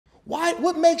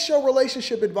What makes your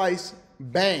relationship advice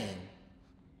bang?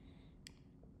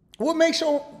 What makes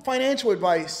your financial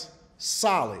advice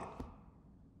solid?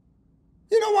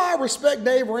 You know why I respect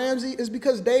Dave Ramsey? Is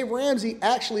because Dave Ramsey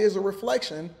actually is a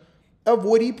reflection of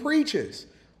what he preaches.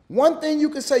 One thing you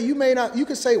could say, you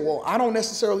could say, well, I don't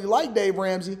necessarily like Dave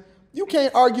Ramsey. You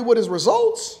can't argue with his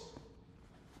results.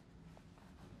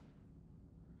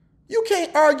 You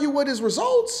can't argue with his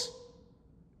results.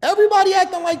 Everybody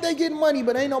acting like they getting money,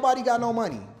 but ain't nobody got no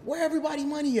money. Where everybody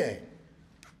money at?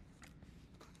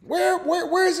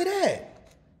 Where is it at?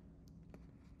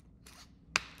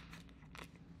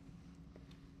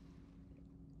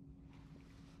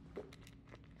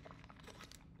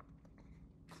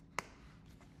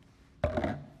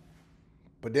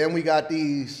 But then we got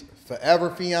these forever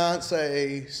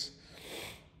fiancés.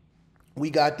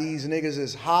 We got these niggas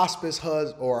as hospice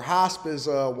husbands or hospice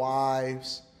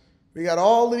wives. We got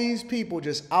all of these people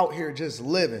just out here just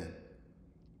living.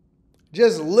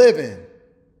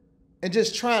 And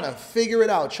just trying to figure it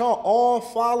out. Y'all all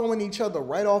following each other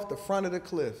right off the front of the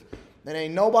cliff. And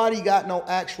ain't nobody got no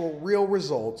actual real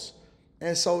results.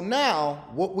 And so now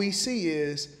what we see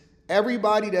is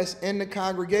everybody that's in the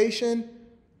congregation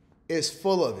is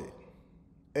full of it.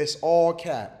 It's all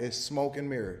cap. It's smoke and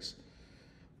mirrors.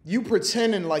 You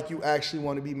pretending like you actually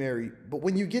want to be married. But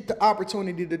when you get the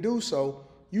opportunity to do so,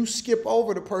 you skip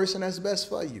over the person that's best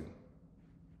for you.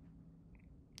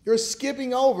 You're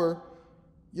skipping over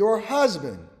your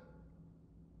husband.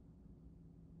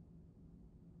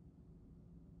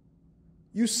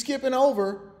 You skipping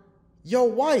over your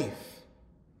wife.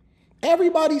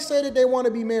 Everybody say that they want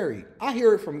to be married. I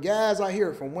hear it from guys. I hear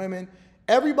it from women.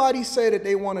 Everybody say that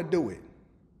they want to do it.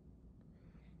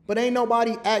 But ain't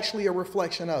nobody actually a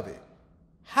reflection of it.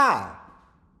 How?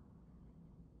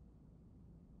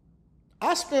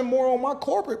 I spend more on my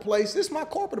corporate place. This is my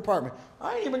corporate apartment.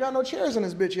 I ain't even got no chairs in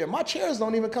this bitch yet. My chairs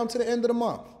don't even come to the end of the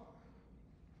month.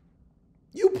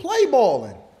 You play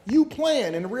balling. You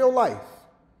playing in real life.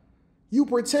 You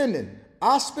pretending.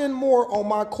 I spend more on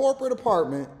my corporate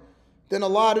apartment than a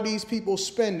lot of these people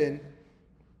spending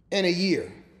in a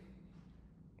year.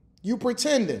 You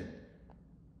pretending.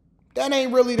 That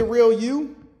ain't really the real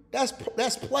you. That's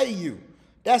play you.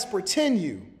 That's pretend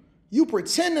you. You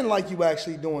pretending like you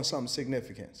actually doing something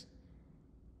significant.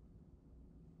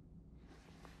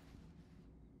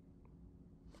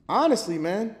 Honestly,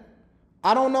 man,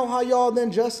 I don't know how y'all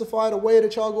then justify the way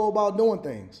that y'all go about doing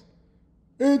things.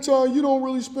 Anton, you don't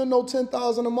really spend no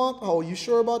 $10,000 a month. Oh, you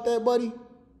sure about that, buddy?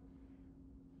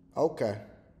 Okay.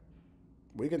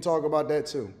 We can talk about that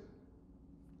too.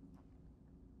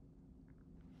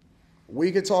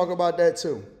 We can talk about that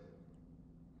too.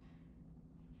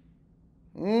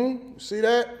 See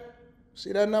that?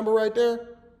 See that number right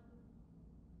there?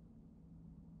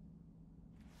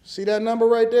 See that number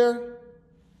right there?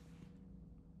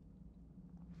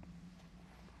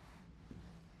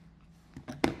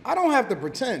 I don't have to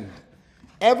pretend.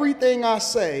 Everything I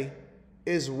say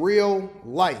is real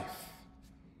life.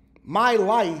 My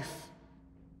life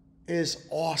is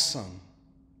awesome.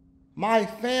 My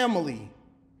family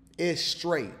is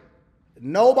straight.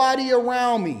 Nobody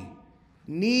around me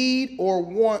need or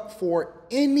want for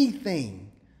anything.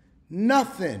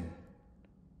 Nothing.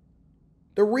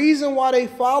 The reason why they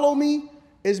follow me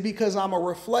is because I'm a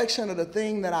reflection of the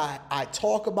thing that I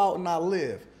talk about and I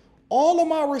live. All of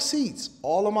my receipts,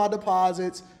 all of my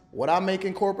deposits, what I make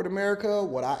in corporate America,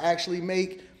 what I actually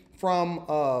make from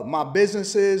my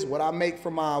businesses, what I make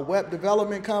from my web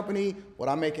development company, what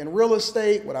I make in real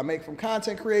estate, what I make from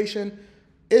content creation,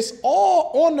 it's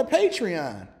all on the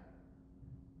Patreon.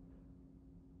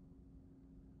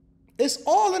 It's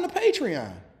all in the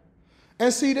Patreon.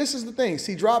 And see, this is the thing.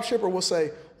 See, dropshipper will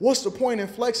say, what's the point in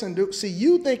flexing? See,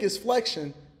 you think it's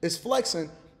flexing.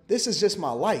 This is just my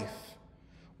life.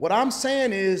 What I'm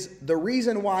saying is the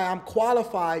reason why I'm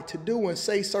qualified to do and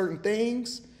say certain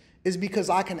things is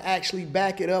because I can actually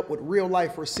back it up with real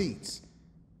life receipts.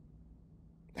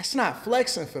 That's not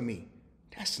flexing for me.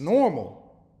 That's normal.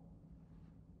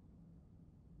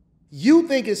 You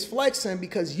think it's flexing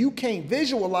because you can't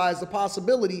visualize the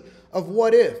possibility of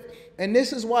what if. And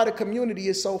this is why the community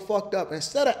is so fucked up.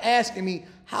 Instead of asking me,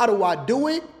 how do I do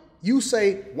it? You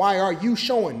say, why are you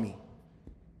showing me?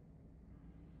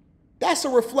 That's a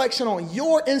reflection on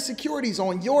your insecurities,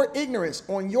 on your ignorance,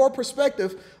 on your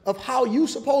perspective of how you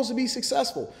supposed to be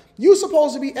successful. You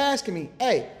supposed to be asking me,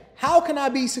 hey, how can I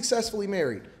be successfully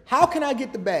married? How can I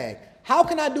get the bag? How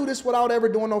can I do this without ever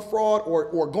doing no fraud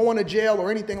or going to jail or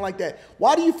anything like that?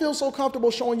 Why do you feel so comfortable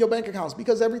showing your bank accounts?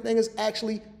 Because everything is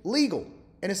actually legal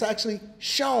and it's actually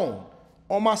shown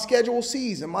on my Schedule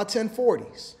Cs and my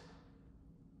 1040s.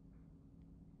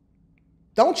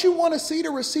 Don't you want to see the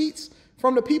receipts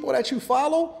from the people that you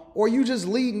follow, or you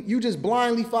just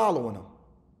blindly following them?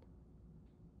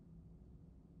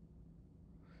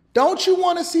 Don't you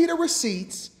want to see the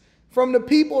receipts from the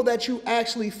people that you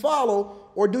actually follow,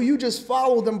 or do you just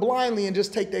follow them blindly and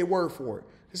just take their word for it?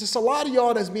 There's just a lot of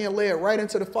y'all that's being led right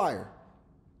into the fire.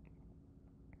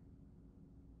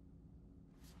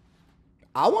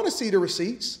 I want to see the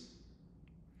receipts.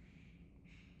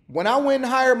 When I went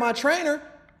and hired my trainer,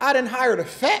 I didn't hire the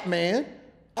fat man.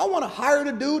 I want to hire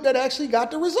the dude that actually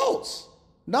got the results.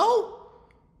 No.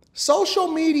 Social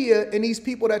media and these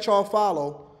people that y'all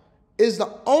follow is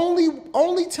the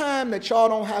only time that y'all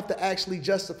don't have to actually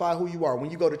justify who you are.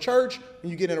 When you go to church,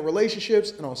 when you get into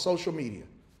relationships, and on social media.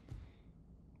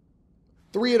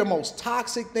 3 of the most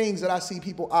toxic things that I see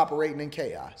people operating in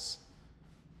chaos.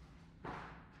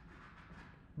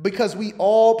 Because we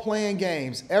all playing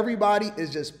games. Everybody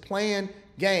is just playing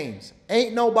games.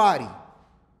 Ain't nobody.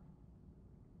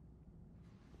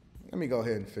 Let me go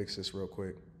ahead and fix this real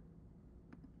quick.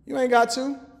 You ain't got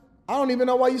to. I don't even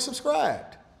know why you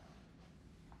subscribed.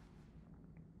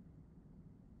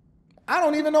 I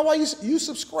don't even know why you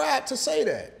subscribed to say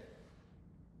that.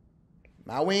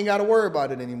 Now we ain't got to worry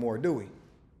about it anymore, do we?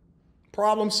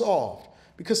 Problem solved.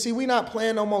 Because see, we not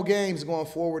playing no more games going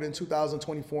forward in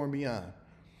 2024 and beyond.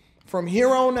 From here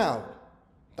on out,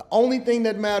 the only thing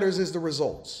that matters is the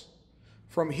results.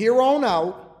 From here on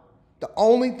out, the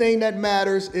only thing that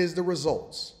matters is the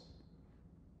results.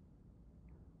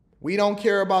 We don't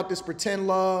care about this pretend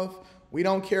love. We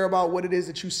don't care about what it is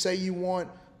that you say you want.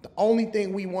 The only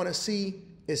thing we want to see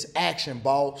is action,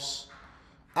 boss.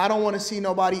 I don't want to see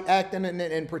nobody acting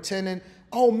and pretending,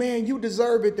 oh man, you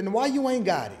deserve it, then why you ain't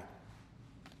got it?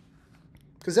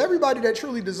 Because everybody that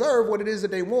truly deserve what it is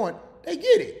that they want, they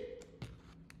get it.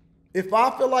 If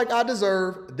I feel like I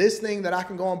deserve this thing that I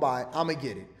can go and buy, I'm going to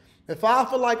get it. If I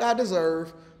feel like I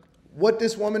deserve what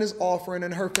this woman is offering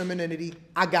in her femininity,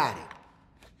 I got it.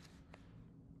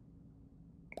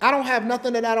 I don't have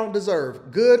nothing that I don't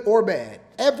deserve, good or bad.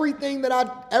 Everything that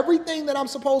I'm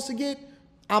supposed to get,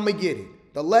 I'm going to get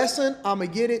it. The lesson, I'm going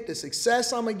to get it. The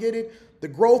success, I'm going to get it. The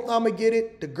growth, I'm going to get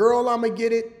it. The girl, I'm going to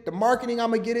get it. The marketing, I'm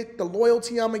going to get it. The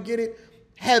loyalty, I'm going to get it.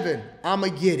 Heaven, I'm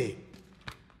going to get it.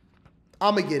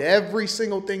 I'm going to get every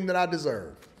single thing that I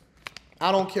deserve.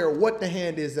 I don't care what the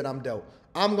hand is that I'm dealt.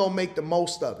 I'm going to make the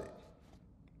most of it.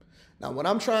 Now, what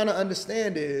I'm trying to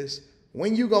understand is,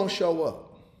 when you going to show up?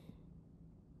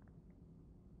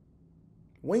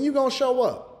 When you going to show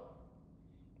up?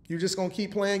 You just going to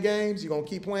keep playing games? You going to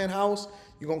keep playing house?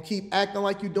 You going to keep acting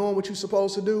like you're doing what you're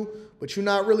supposed to do, but you're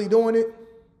not really doing it?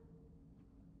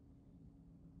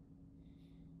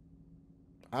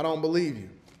 I don't believe you.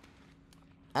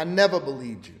 I never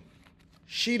believed you.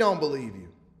 She don't believe you.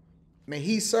 I mean,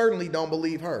 he certainly don't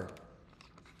believe her.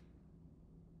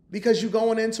 Because you're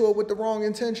going into it with the wrong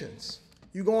intentions.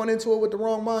 You're going into it with the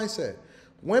wrong mindset.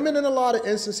 Women in a lot of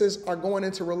instances are going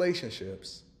into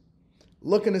relationships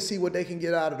looking to see what they can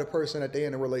get out of the person that they're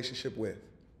in a relationship with.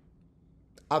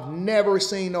 I've never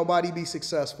seen nobody be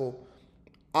successful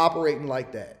operating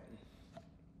like that.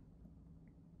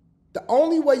 The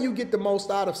only way you get the most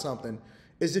out of something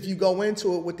is if you go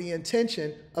into it with the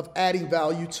intention of adding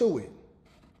value to it.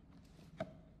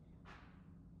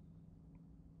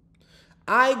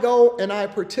 I go and I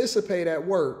participate at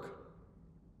work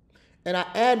and I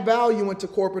add value into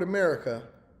corporate America,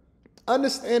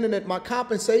 understanding that my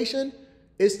compensation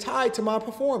is tied to my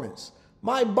performance.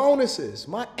 My bonuses,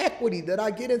 my equity that I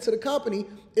get into the company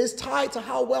is tied to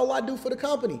how well I do for the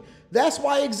company. That's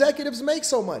why executives make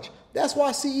so much. That's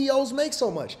why CEOs make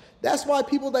so much. That's why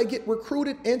people that get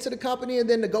recruited into the company and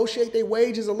then negotiate their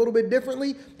wages a little bit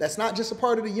differently, that's not just a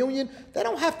part of the union, they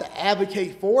don't have to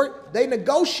advocate for it. They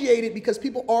negotiate it because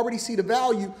people already see the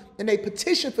value and they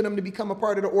petition for them to become a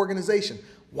part of the organization.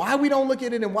 Why we don't look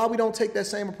at it and why we don't take that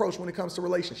same approach when it comes to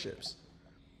relationships?